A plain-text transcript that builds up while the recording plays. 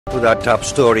To our top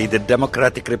story, the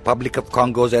Democratic Republic of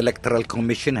Congo's Electoral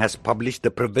Commission has published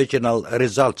the provisional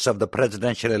results of the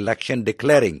presidential election,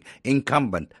 declaring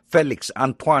incumbent Felix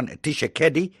Antoine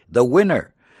Tshisekedi the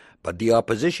winner. But the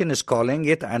opposition is calling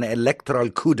it an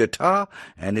electoral coup d'etat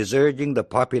and is urging the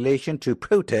population to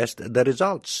protest the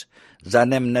results.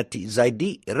 Zanemnati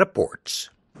Zaidi reports.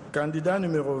 Candidat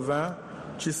numéro 20,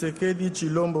 Tshisekedi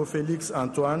Tshilombo Felix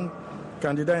Antoine,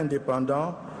 candidat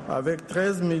indépendant, avec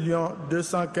 13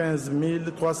 215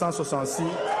 366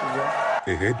 voix.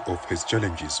 Ahead of his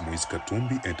challenges Moise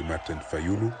Katumbi and Martin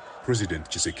Fayulu, President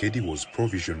Tshisekedi was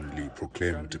provisionally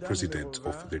proclaimed president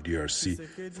of the DRC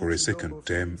for a second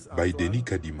term by Denis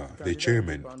Kadima, the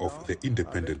chairman of the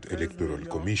Independent Electoral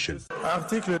Commission.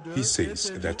 He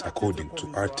says that according to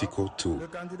Article 2,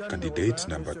 candidate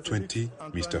number 20,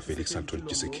 Mr. Felix Antoine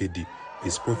Tshisekedi,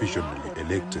 is provisionally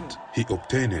elected. He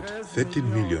obtained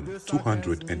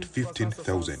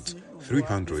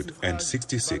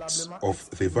 13,215,366 of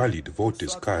the valid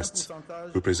voters cast,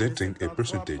 representing a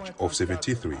percentage of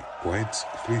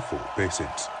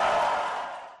 73.34%.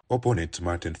 Opponent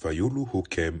Martin Fayulu, who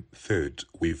came third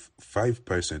with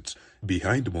 5%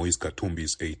 behind Moise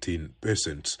Katumbi's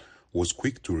 18%, was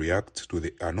quick to react to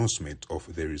the announcement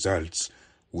of the results,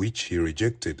 which he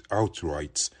rejected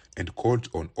outright and called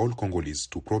on all Congolese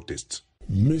to protest.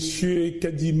 He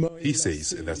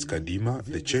says that Kadima,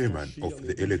 the chairman of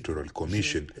the Electoral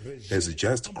Commission, has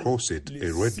just crossed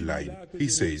a red line. He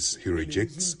says he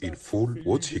rejects in full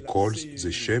what he calls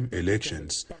the sham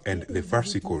elections and the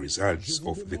farcical results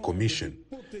of the Commission.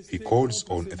 He calls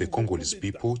on the Congolese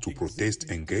people to protest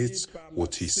against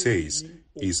what he says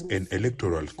is an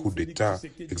electoral coup d'etat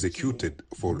executed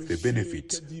for the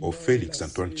benefit of Felix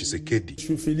Antoine Tshisekedi.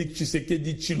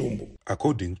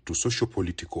 According to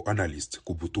socio-political analyst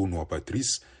Kubutunwa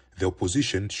Patrice, the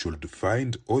opposition should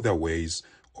find other ways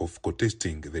of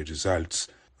contesting the results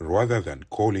rather than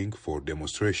calling for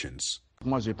demonstrations. He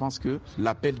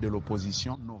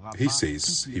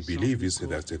says he believes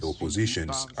that the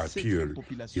opposition's appeal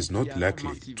is not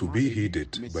likely to be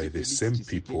heeded by the same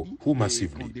people who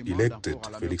massively elected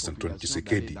Felix Antoine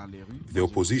Tshisekedi. The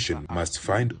opposition must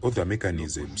find other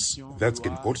mechanisms that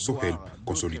can also help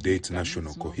consolidate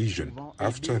national cohesion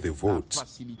after the vote.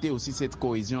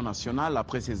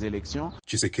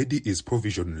 Tshisekedi is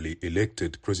provisionally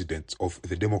elected president of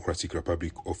the Democratic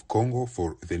Republic of Congo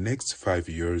for the next 5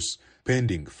 years,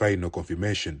 pending final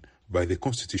confirmation by the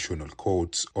Constitutional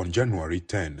Court on January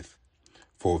 10th.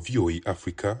 For VOA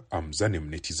Africa, I'm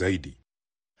Zanemnati Zaidi.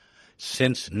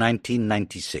 Since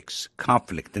 1996,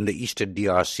 conflict in the eastern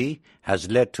DRC has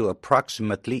led to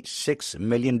approximately 6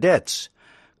 million deaths.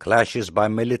 Clashes by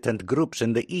militant groups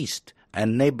in the east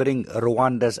and neighboring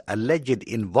Rwanda's alleged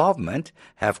involvement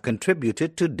have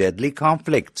contributed to deadly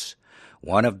conflicts.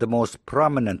 One of the most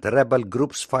prominent rebel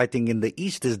groups fighting in the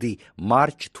east is the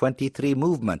March 23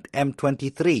 movement,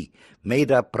 M23,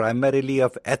 made up primarily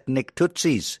of ethnic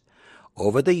Tutsis.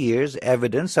 Over the years,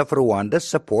 evidence of Rwanda's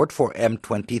support for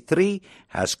M23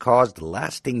 has caused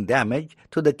lasting damage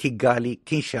to the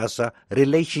Kigali-Kinshasa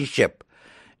relationship.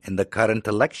 In the current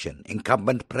election,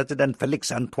 incumbent President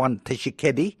Felix Antoine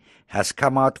Tshisekedi has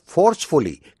come out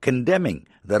forcefully condemning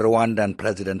the Rwandan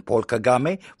President Paul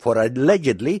Kagame for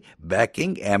allegedly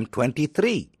backing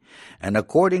M23. And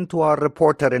according to our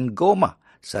reporter in Goma,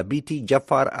 Sabiti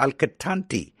Jafar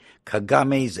Al-Katanti,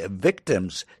 Kagame's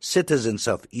victims, citizens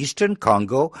of eastern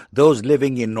Congo, those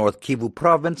living in North Kivu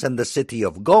province and the city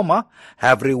of Goma,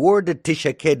 have rewarded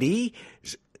Tshisekedi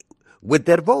with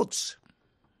their votes.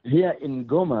 Here in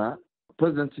Goma,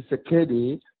 President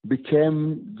Tshisekedi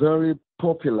became very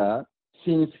popular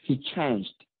since he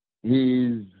changed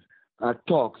his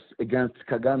talks against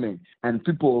Kagame, and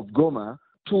people of Goma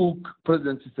took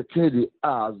President Tshisekedi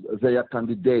as their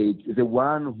candidate, the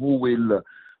one who will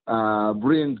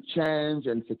bring change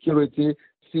and security,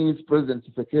 since President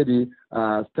Tshisekedi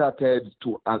started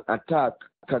to attack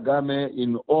Kagame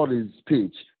in all his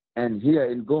speech. And here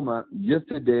in Goma,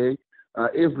 yesterday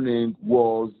evening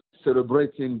was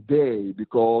celebrating day,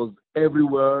 because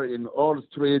everywhere in all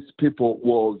streets people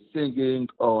were singing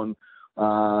on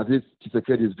this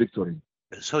Tshisekedi's victory.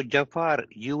 So Jafar,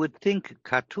 you would think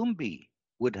Katumbi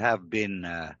would have been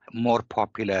more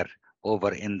popular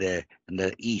over in the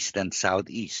east and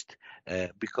southeast,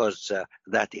 because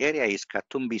that area is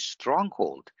Katumbi's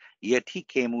stronghold. Yet he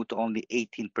came with only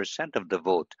 18% of the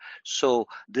vote. So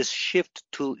this shift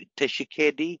to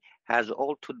Tshisekedi has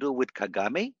all to do with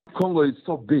Kagame? Congo is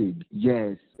so big,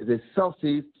 yes. The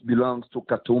southeast belongs to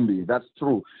Katumbi, that's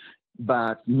true.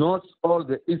 But not all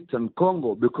the eastern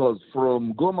Congo, because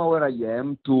from Goma, where I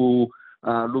am, to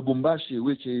Lubumbashi,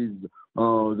 which is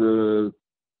the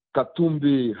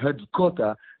Katumbi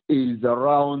headquarters is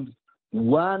around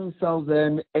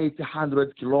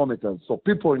 1,800 kilometers. So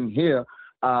people in here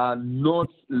are not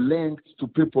linked to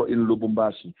people in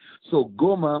Lubumbashi. So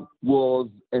Goma was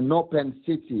an open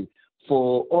city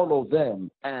for all of them,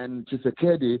 and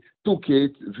Tshisekedi took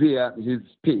it via his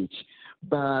speech.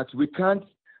 But we can't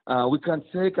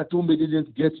say Katumbi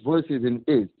didn't get voices in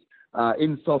East,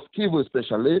 in South Kivu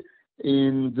especially.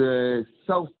 In the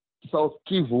South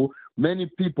Kivu, many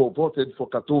people voted for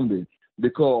Katumbi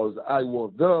because I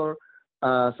was there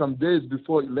some days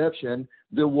before election.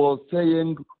 They were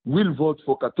saying we'll vote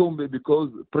for Katumbi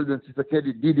because President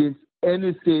Tshisekedi didn't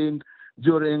anything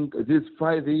during these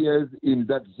 5 years in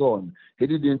that zone. He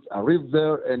didn't arrive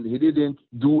there and he didn't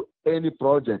do any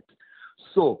project.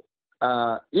 So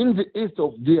in the east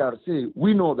of DRC,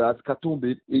 we know that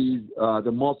Katumbi is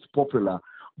the most popular,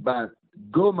 but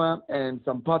Goma and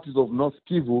some parts of North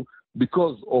Kivu,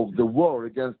 because of the war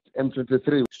against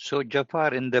M23. So,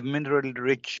 Jafar, in the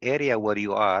mineral-rich area where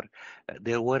you are,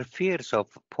 there were fears of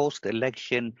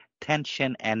post-election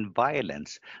tension and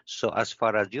violence. So, as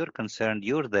far as you're concerned,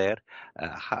 you're there.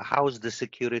 How's the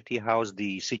security? How's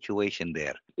the situation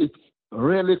there? It's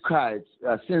really quiet.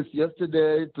 Since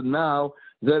yesterday to now,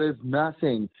 there is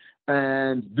nothing.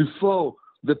 And before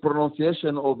the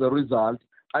pronunciation of the result,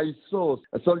 I saw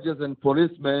soldiers and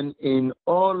policemen in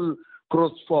all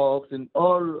crosswalks, in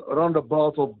all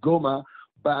roundabouts of Goma,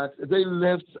 but they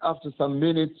left after some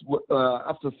minutes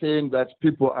after saying that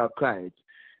people are quiet.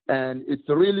 And it's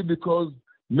really because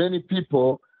many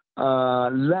people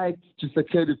liked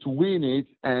Tshisekedi to win it,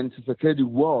 and Tshisekedi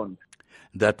won.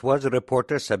 That was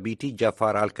reporter Sabiti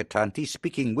Jafar Al-Katanti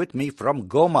speaking with me from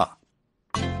Goma.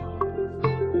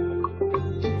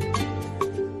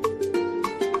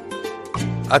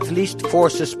 At least 4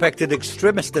 suspected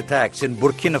extremist attacks in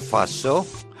Burkina Faso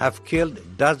have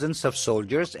killed dozens of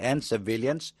soldiers and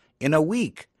civilians in a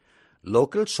week.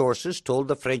 Local sources told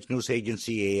the French news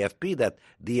agency AFP that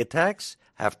the attacks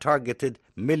have targeted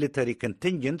military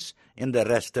contingents in the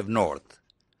rest of North.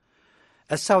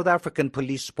 A South African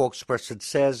police spokesperson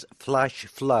says flash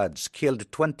floods killed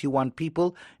 21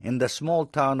 people in the small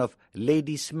town of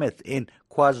Ladysmith in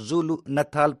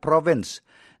KwaZulu-Natal province.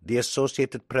 The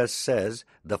Associated Press says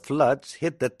the floods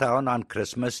hit the town on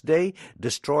Christmas Day,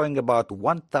 destroying about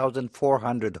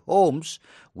 1,400 homes,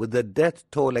 with the death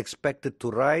toll expected to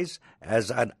rise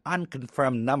as an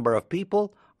unconfirmed number of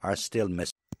people are still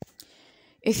missing.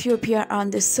 Ethiopia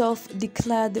and the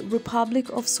self-declared Republic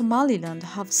of Somaliland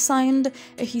have signed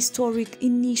a historic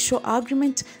initial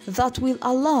agreement that will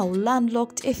allow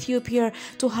landlocked Ethiopia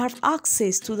to have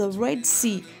access to the Red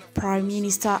Sea, Prime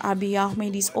Minister Abiy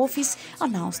Ahmed's office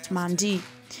announced Monday.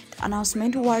 The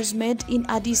announcement was made in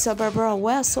Addis Ababa,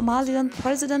 where Somaliland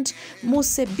President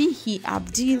Mose Bihi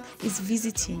Abdil is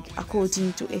visiting.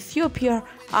 According to Ethiopia,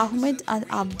 Ahmed and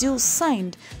Abdil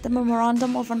signed the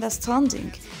Memorandum of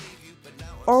Understanding,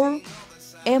 or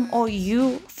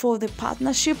MOU, for the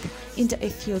partnership in the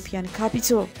Ethiopian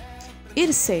capital.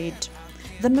 It said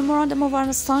the Memorandum of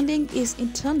Understanding is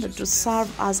intended to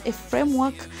serve as a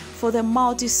framework for the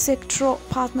multi-sectoral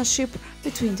partnership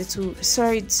between the two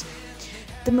sides.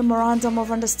 The Memorandum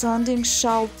of Understanding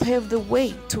shall pave the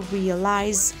way to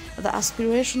realize the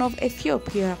aspiration of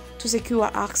Ethiopia to secure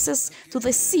access to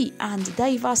the sea and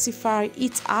diversify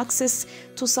its access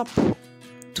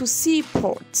to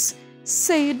seaports,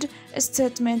 said a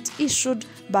statement issued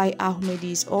by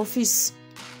Ahmedi's office.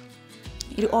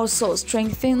 It also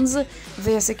strengthens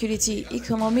their security,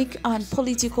 economic, and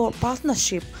political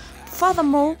partnership.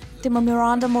 Furthermore, the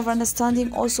Memorandum of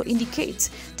Understanding also indicates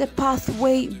the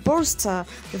pathway bolster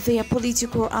their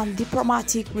political and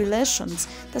diplomatic relations,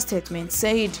 the statement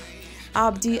said.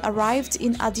 Abdi arrived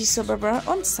in Addis Ababa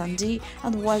on Sunday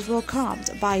and was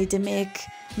welcomed by Demek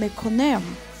Mekonnen,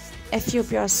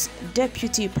 Ethiopia's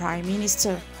deputy prime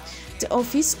minister. The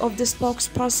office of the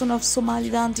spokesperson of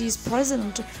Somaliland's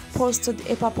president posted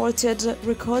a purported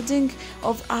recording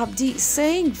of Abdi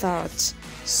saying that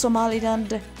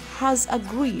Somaliland has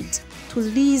agreed to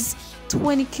lease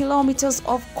 20 kilometers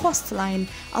of coastline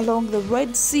along the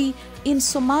Red Sea in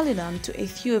Somaliland to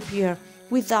Ethiopia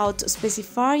without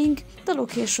specifying the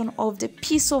location of the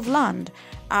piece of land.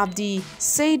 Abdi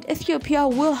said Ethiopia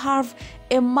will have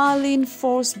a Marine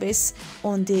force base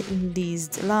on the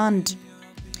leased land.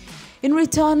 In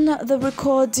return, the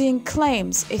recording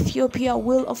claims Ethiopia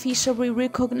will officially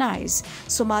recognize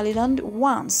Somaliland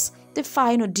once the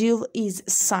final deal is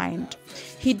signed.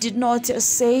 He did not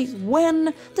say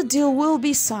when the deal will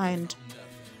be signed.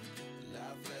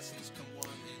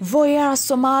 Voya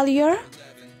Somalia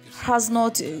has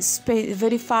not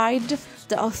verified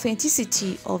the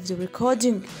authenticity of the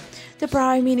recording. The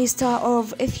Prime Minister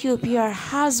of Ethiopia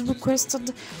has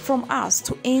requested from us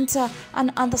to enter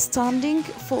an understanding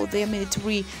for their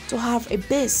military to have a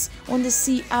base on the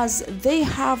sea as they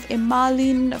have a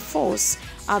Malian force,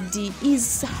 Abdi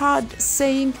is heard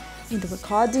saying in the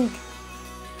recording.